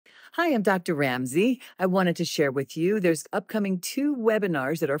Hi, I'm Dr. Ramsey. I wanted to share with you there's upcoming 2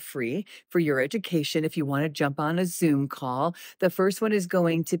 webinars that are free for your education if you want to jump on a Zoom call. The first one is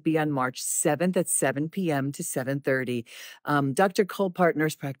going to be on March 7th at 7 p.m. to 7:30. Dr. Colpaert,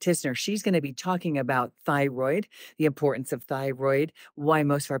 nurse practitioner, she's going to be talking about thyroid, the importance of thyroid, why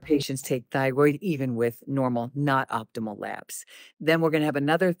most of our patients take thyroid even with normal, not optimal labs. Then we're going to have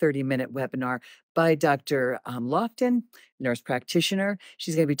another 30-minute webinar by Dr. Lofton, nurse practitioner.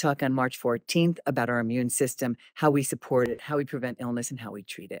 She's going to be talking on March 14th about our immune system, how we support it, how we prevent illness, and how we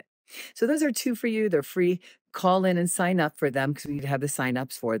treat it. So those are 2 for you. They're free. Call in and sign up for them because we need to have the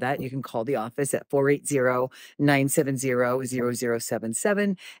sign-ups for that. You can call the office at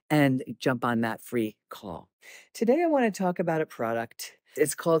 480-970-0077 and jump on that free call. Today, I want to talk about a product.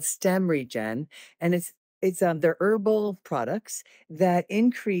 It's called Stemregen, and it's they're herbal products that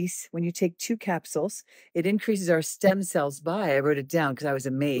increase when you take 2 capsules. It increases our stem cells by, I wrote it down because I was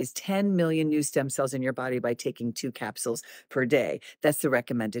amazed, 10 million new stem cells in your body by taking 2 capsules per day. That's the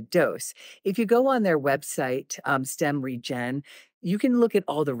recommended dose. If you go on their website, Stemregen, you can look at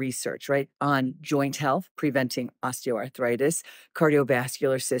all the research, right, on joint health, preventing osteoarthritis,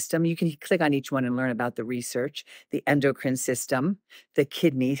 cardiovascular system. You can click on each one and learn about the research, the endocrine system, the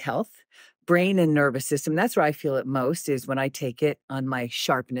kidney health, brain and nervous system. That's where I feel it most is when I take it on my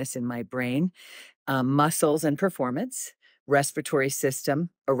sharpness in my brain, muscles and performance, respiratory system,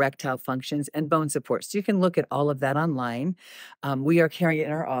 erectile functions, and bone support. So you can look at all of that online. We are carrying it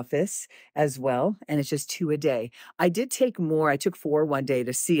in our office as well, and it's just 2 a day. I did take more. I took 4 one day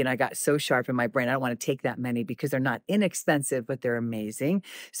to see, and I got so sharp in my brain. I don't want to take that many because they're not inexpensive, but they're amazing.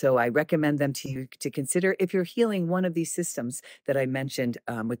 So I recommend them to you to consider if you're healing one of these systems that I mentioned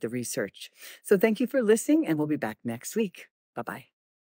with the research. So thank you for listening, and we'll be back next week. Bye-bye.